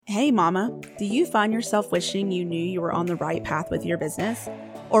Hey mama, do you find yourself wishing you knew you were on the right path with your business?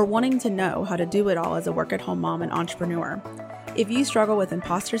 Or wanting to know how to do it all as a work-at-home mom and entrepreneur? If you struggle with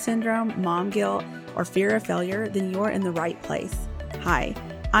imposter syndrome, mom guilt, or fear of failure, then you're in the right place. Hi,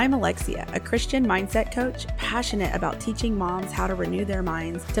 I'm Alexia, a Christian mindset coach, passionate about teaching moms how to renew their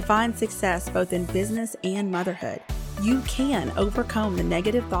minds to find success both in business and motherhood. You can overcome the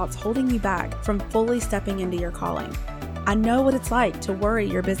negative thoughts holding you back from fully stepping into your calling. I know what it's like to worry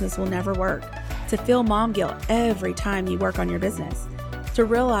your business will never work, to feel mom guilt every time you work on your business, to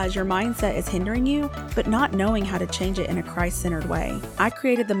realize your mindset is hindering you, but not knowing how to change it in a Christ-centered way. I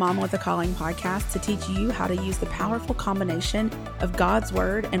created the Mama with a Calling podcast to teach you how to use the powerful combination of God's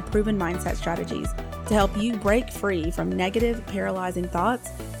Word and proven mindset strategies to help you break free from negative, paralyzing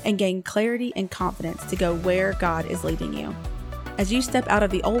thoughts and gain clarity and confidence to go where God is leading you. As you step out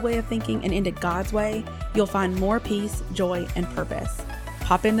of the old way of thinking and into God's way, you'll find more peace, joy, and purpose.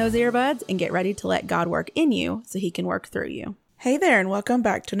 Pop in those earbuds and get ready to let God work in you so He can work through you. Hey there, and welcome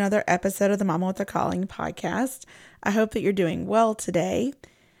back to another episode of the Mama with a Calling podcast. I hope that you're doing well today.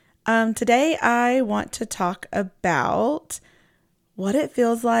 Today, I want to talk about what it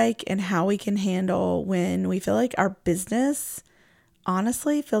feels like and how we can handle when we feel like our business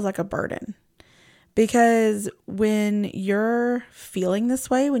honestly feels like a burden. Because when you're feeling this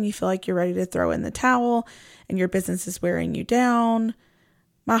way, when you feel like you're ready to throw in the towel and your business is wearing you down,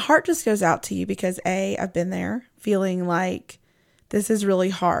 my heart just goes out to you because I've been there feeling like this is really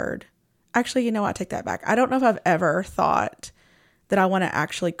hard. Actually, I take that back. I don't know if I've ever thought that I want to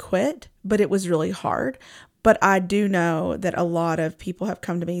actually quit, but it was really hard. But I do know that a lot of people have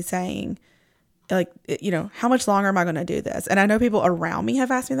come to me saying, how much longer am I going to do this? And I know people around me have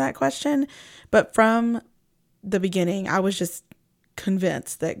asked me that question, but from the beginning, I was just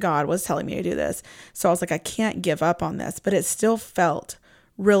convinced that God was telling me to do this. So I was like, I can't give up on this, but it still felt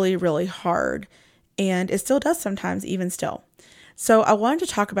really, really hard. And it still does sometimes, even still. So I wanted to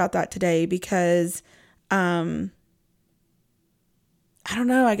talk about that today because, I don't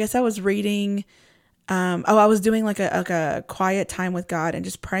know, I guess I was reading, I was doing like a quiet time with God and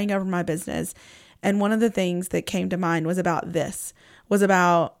just praying over my business. And one of the things that came to mind was about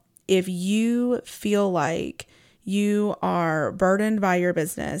if you feel like you are burdened by your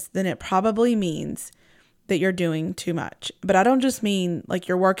business, then it probably means that you're doing too much. But I don't just mean like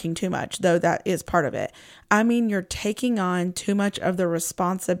you're working too much, though that is part of it. I mean, you're taking on too much of the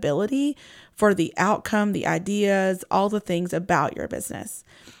responsibility for the outcome, the ideas, all the things about your business.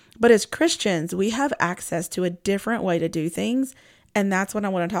 But as Christians, we have access to a different way to do things. And that's what I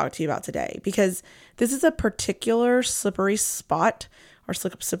want to talk to you about today, because this is a particular slippery spot or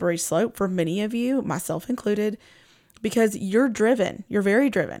slippery slope for many of you, myself included, because you're driven. You're very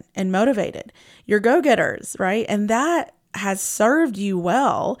driven and motivated. You're go-getters, right? And that has served you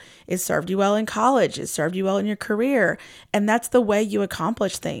well. It served you well in college. It served you well in your career. And that's the way you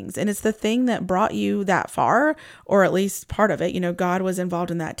accomplish things. And it's the thing that brought you that far, or at least part of it. God was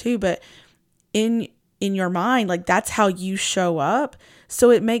involved in that too. But in your mind, like that's how you show up. So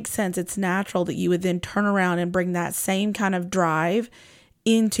it makes sense. It's natural that you would then turn around and bring that same kind of drive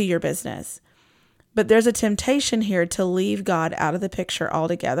into your business. But there's a temptation here to leave God out of the picture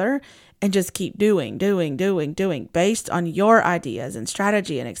altogether and just keep doing based on your ideas and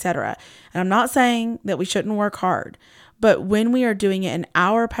strategy and etc. And I'm not saying that we shouldn't work hard, but when we are doing it in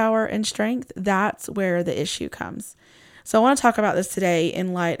our power and strength, that's where the issue comes. So I want to talk about this today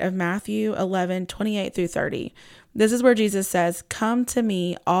in light of Matthew 11:28 through 30. This is where Jesus says, "Come to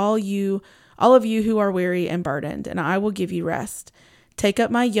me, all of you who are weary and burdened, and I will give you rest. Take up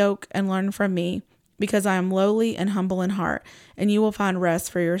my yoke and learn from me, because I am lowly and humble in heart, and you will find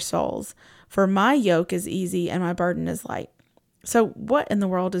rest for your souls. For my yoke is easy and my burden is light." So what in the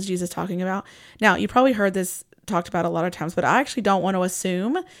world is Jesus talking about? Now, you probably heard this talked about a lot of times, but I actually don't want to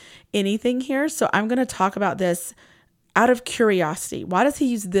assume anything here. So I'm going to talk about this out of curiosity. Why does he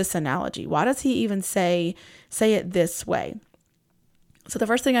use this analogy? Why does he even say it this way? So the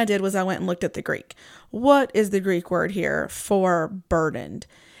first thing I did was I went and looked at the Greek. What is the Greek word here for burdened?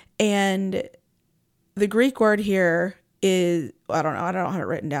 And the Greek word here is, I don't have it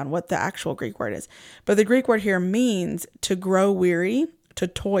written down what the actual Greek word is, but the Greek word here means to grow weary, to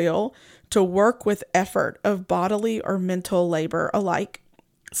toil, to work with effort of bodily or mental labor alike.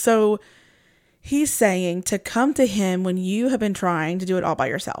 So he's saying to come to him when you have been trying to do it all by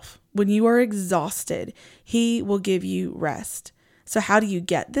yourself. When you are exhausted, he will give you rest. So how do you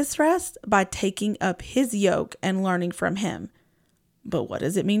get this rest? By taking up his yoke and learning from him. But what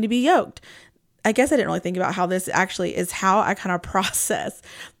does it mean to be yoked? I guess I didn't really think about how this actually is how I kind of process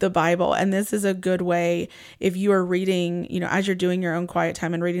the Bible. And this is a good way if you are reading, as you're doing your own quiet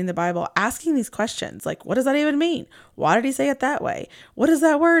time and reading the Bible, asking these questions like, what does that even mean? Why did he say it that way? What does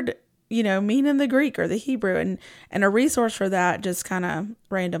that word, mean in the Greek or the Hebrew? And a resource for that, just kind of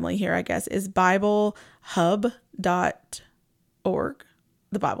randomly here, I guess, is BibleHub.org.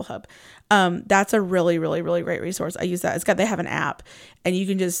 The Bible Hub. That's a really, really, really great resource. I use that. They have an app and you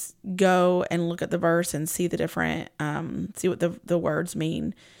can just go and look at the verse and see the different, see what the words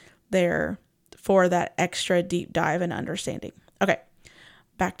mean there for that extra deep dive and understanding. Okay,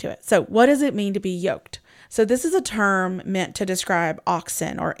 back to it. So what does it mean to be yoked? So this is a term meant to describe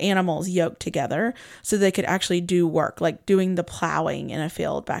oxen or animals yoked together so they could actually do work, like doing the plowing in a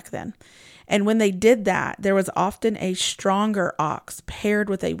field back then. And when they did that, there was often a stronger ox paired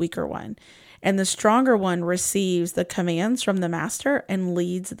with a weaker one. And the stronger one receives the commands from the master and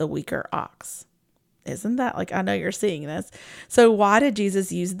leads the weaker ox. Isn't that I know you're seeing this. So why did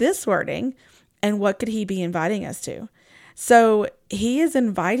Jesus use this wording? And what could he be inviting us to? So he is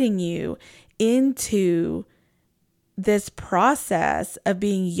inviting you into this process of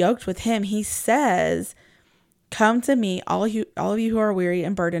being yoked with him. He says, come to me, all of you who are weary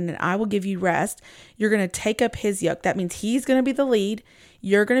and burdened, and I will give you rest. You're going to take up his yoke. That means he's going to be the lead.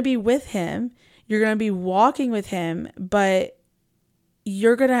 You're going to be with him. You're going to be walking with him, but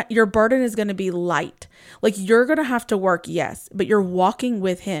your burden is going to be light. You're going to have to work, yes, but you're walking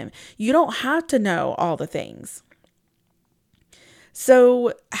with him. You don't have to know all the things.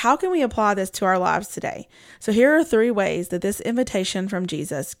 So how can we apply this to our lives today? So here are 3 ways that this invitation from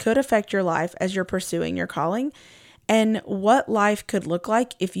Jesus could affect your life as you're pursuing your calling, and what life could look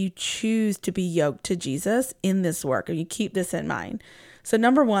like if you choose to be yoked to Jesus in this work, and you keep this in mind. So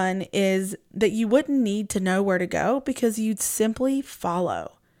number 1 is that you wouldn't need to know where to go because you'd simply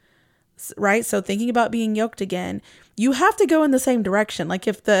follow. Right? So thinking about being yoked again, you have to go in the same direction.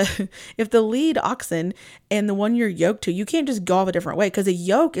 If the lead oxen and the one you're yoked to, you can't just go off a different way, because a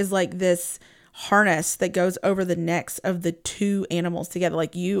yoke is like this harness that goes over the necks of the 2 animals together.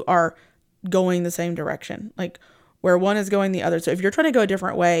 You are going the same direction, where one is going the other. So if you're trying to go a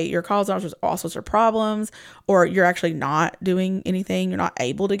different way, you're causing all sorts of problems, or you're actually not doing anything. You're not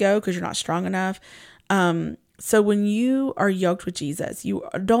able to go because you're not strong enough. So when you are yoked with Jesus, you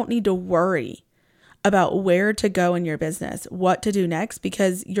don't need to worry about where to go in your business, what to do next,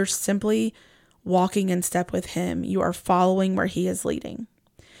 because you're simply walking in step with him. You are following where he is leading.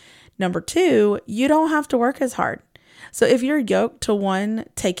 Number 2, you don't have to work as hard. So if you're yoked to one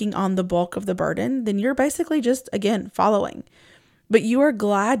taking on the bulk of the burden, then you're basically just, again, following. But you are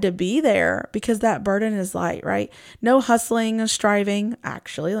glad to be there because that burden is light, right? No hustling and striving.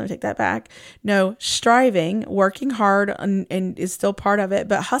 Actually, let me take that back. No striving, working hard and is still part of it.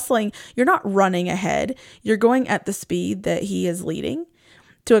 But hustling, you're not running ahead. You're going at the speed that he is leading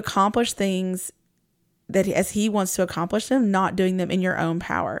to accomplish things that as he wants to accomplish them, not doing them in your own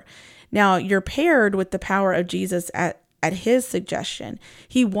power. Now, you're paired with the power of Jesus at his suggestion.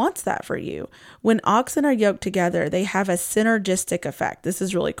 He wants that for you. When oxen are yoked together, they have a synergistic effect. This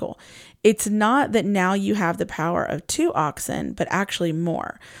is really cool. It's not that now you have the power of 2 oxen, but actually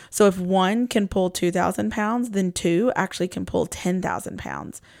more. So if one can pull 2,000 pounds, then 2 actually can pull 10,000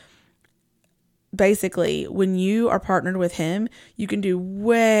 pounds. Basically, when you are partnered with him, you can do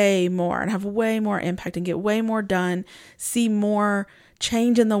way more and have way more impact and get way more done, see more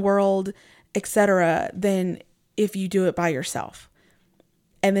change in the world, etc., than if you do it by yourself.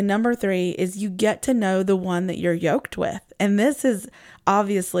 And then number 3 is you get to know the one that you're yoked with. And this is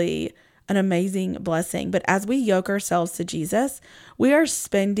obviously an amazing blessing. But as we yoke ourselves to Jesus, we are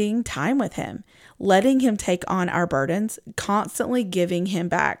spending time with him, letting him take on our burdens, constantly giving him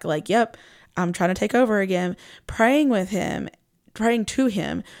back. Yep, I'm trying to take over again, praying to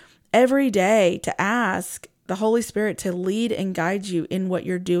him every day to ask the Holy Spirit to lead and guide you in what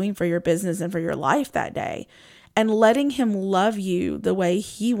you're doing for your business and for your life that day, and letting him love you the way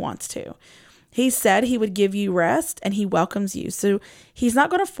he wants to. He said he would give you rest, and he welcomes you. So he's not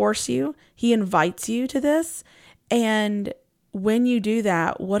going to force you. He invites you to this. And when you do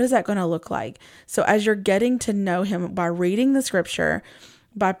that, what is that going to look like? So as you're getting to know him by reading the scripture,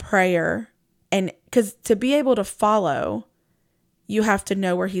 by prayer, and because to be able to follow, you have to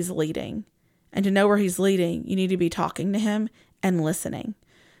know where he's leading. And to know where he's leading, you need to be talking to him and listening.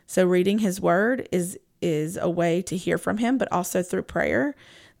 So reading his word is a way to hear from him, but also through prayer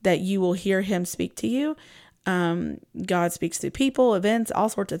that you will hear him speak to you. God speaks through people, events, all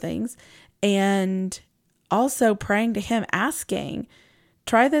sorts of things. And also praying to him, asking,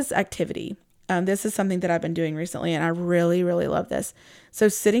 try this activity. This is something that I've been doing recently, and I really, really love this. So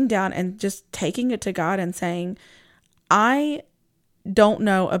sitting down and just taking it to God and saying, I don't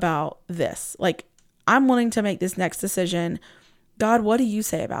know about this. Like, I'm wanting to make this next decision. God, what do you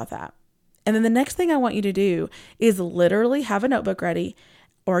say about that? And then the next thing I want you to do is literally have a notebook ready,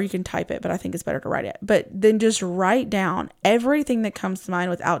 or you can type it, but I think it's better to write it. But then just write down everything that comes to mind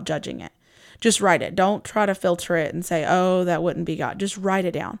without judging it. Just write it. Don't try to filter it and say, oh, that wouldn't be God. Just write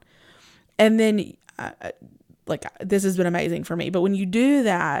it down. And then, this has been amazing for me. But when you do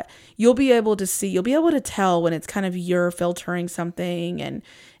that, you'll be able to tell when it's kind of you're filtering something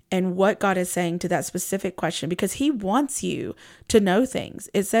and what God is saying to that specific question, because he wants you to know things.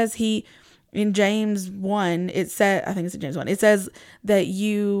 It says in James 1, I think it's in James 1, it says that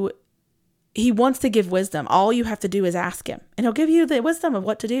he wants to give wisdom. All you have to do is ask him, and he'll give you the wisdom of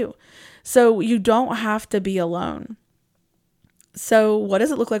what to do. So you don't have to be alone. So what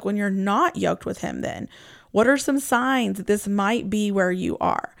does it look like when you're not yoked with him then? What are some signs that this might be where you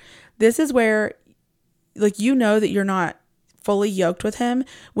are? This is where, that you're not fully yoked with him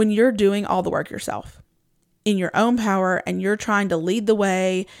when you're doing all the work yourself in your own power, and you're trying to lead the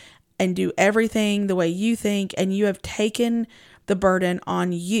way and do everything the way you think, and you have taken the burden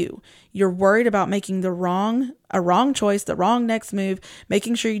on you. You're worried about making a wrong choice, the wrong next move,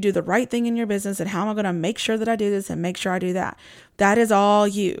 making sure you do the right thing in your business, and how am I going to make sure that I do this and make sure I do that? That is all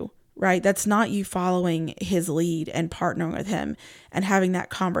you, right? That's not you following his lead and partnering with him and having that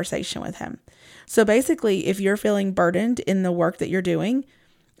conversation with him. So basically, if you're feeling burdened in the work that you're doing,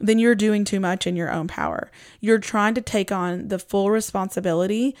 then you're doing too much in your own power. You're trying to take on the full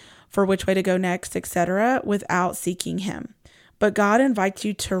responsibility for which way to go next, etc., without seeking him. But God invites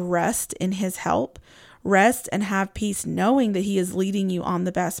you to rest in his help, rest and have peace knowing that he is leading you on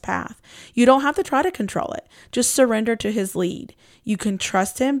the best path. You don't have to try to control it. Just surrender to his lead. You can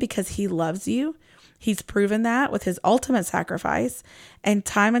trust him because he loves you. He's proven that with his ultimate sacrifice, and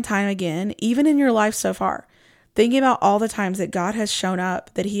time again, even in your life so far. Thinking about all the times that God has shown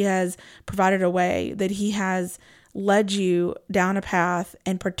up, that he has provided a way, that he has led you down a path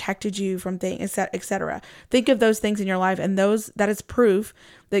and protected you from things, etc. Think of those things in your life, and that is proof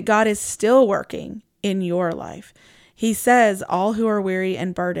that God is still working in your life. He says, all who are weary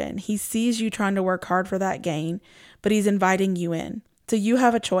and burdened. He sees you trying to work hard for that gain, but he's inviting you in. So you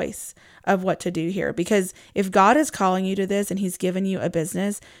have a choice of what to do here, because if God is calling you to this and he's given you a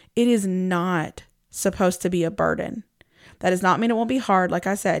business, it is not supposed to be a burden. That does not mean it won't be hard. Like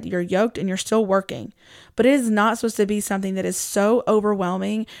I said, you're yoked and you're still working, but it is not supposed to be something that is so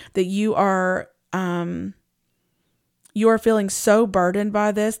overwhelming that you are feeling so burdened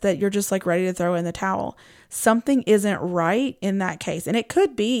by this that you're just like ready to throw in the towel. Something isn't right in that case. And it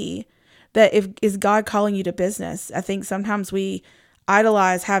could be that is God calling you to business? I think sometimes we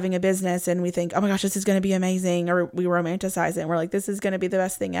idolize having a business and we think, oh my gosh, this is going to be amazing. Or we romanticize it and we're like, this is going to be the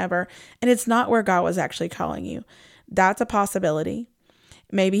best thing ever. And it's not where God was actually calling you. That's a possibility.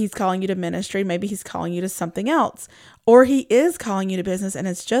 Maybe he's calling you to ministry. Maybe he's calling you to something else. Or he is calling you to business and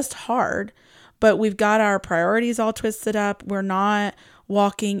it's just hard. But we've got our priorities all twisted up. We're not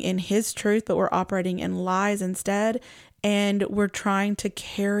walking in his truth, but we're operating in lies instead. And we're trying to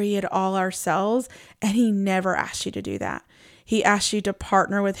carry it all ourselves. And he never asked you to do that. He asked you to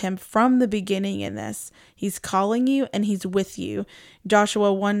partner with him from the beginning in this. He's calling you and he's with you. Joshua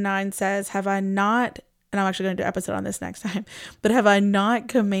 1:9 says, have I not, and I'm actually going to do an episode on this next time, but have I not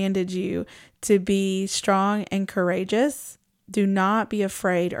commanded you to be strong and courageous? Do not be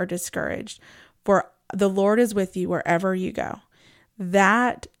afraid or discouraged, for the Lord is with you wherever you go.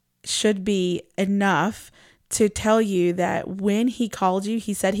 That should be enough to tell you that when he called you,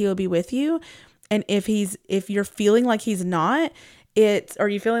 he said he will be with you. And if you're feeling like he's not, or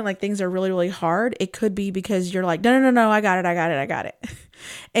you're feeling like things are really, really hard, it could be because you're like, no, I got it.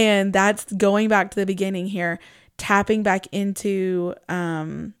 And that's going back to the beginning here, tapping back into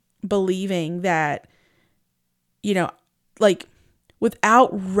believing that, like without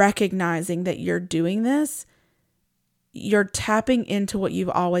recognizing that you're doing this, you're tapping into what you've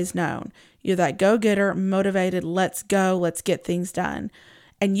always known. You're that go-getter, motivated, let's go, let's get things done.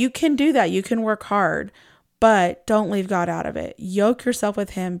 And you can do that. You can work hard, but don't leave God out of it. Yoke yourself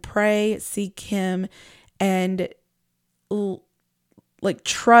with him, pray, seek him, and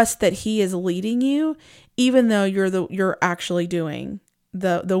trust that he is leading you, even though you're actually doing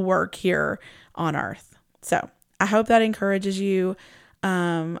the work here on earth. So I hope that encourages you.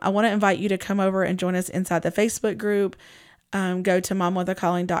 I want to invite you to come over and join us inside the Facebook group. go to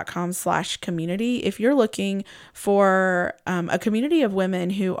momwithacalling.com/community. If you're looking for a community of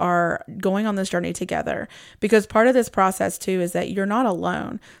women who are going on this journey together, because part of this process too is that you're not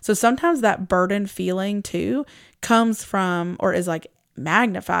alone. So sometimes that burden feeling too comes from, or is like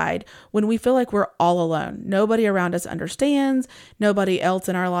magnified when we feel like we're all alone. Nobody around us understands. Nobody else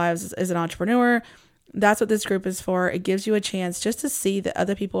in our lives is an entrepreneur. That's what this group is for. It gives you a chance just to see that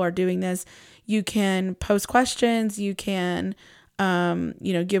other people are doing this. You can post questions. You can,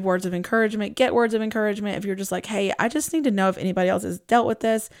 give words of encouragement, get words of encouragement. If you're just like, hey, I just need to know if anybody else has dealt with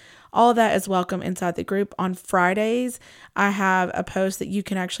this. All of that is welcome inside the group. On Fridays, I have a post that you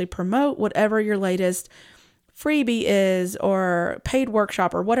can actually promote whatever your latest freebie is, or paid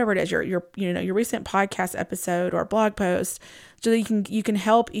workshop, or whatever it is, your recent podcast episode or blog post, so that you can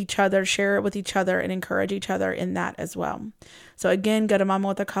help each other, share it with each other, and encourage each other in that as well. So again, go to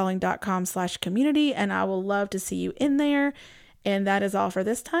momwithacalling.com/community, and I will love to see you in there. And that is all for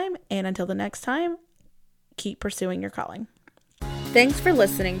this time. And until the next time, keep pursuing your calling. Thanks for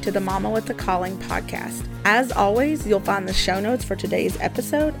listening to the Mama with a Calling podcast. As always, you'll find the show notes for today's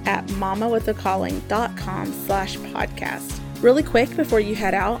episode at mamawithacalling.com/podcast. Really quick before you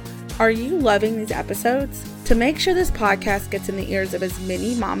head out, are you loving these episodes? To make sure this podcast gets in the ears of as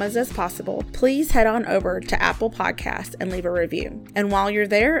many mamas as possible, please head on over to Apple Podcasts and leave a review. And while you're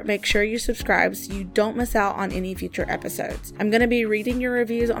there, make sure you subscribe so you don't miss out on any future episodes. I'm going to be reading your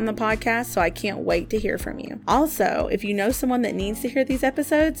reviews on the podcast, so I can't wait to hear from you. Also, if you know someone that needs to hear these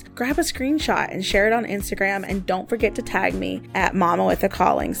episodes, grab a screenshot and share it on Instagram, and don't forget to tag me at Mama with a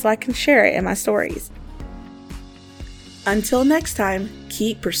Calling so I can share it in my stories. Until next time,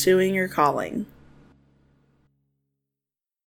 keep pursuing your calling.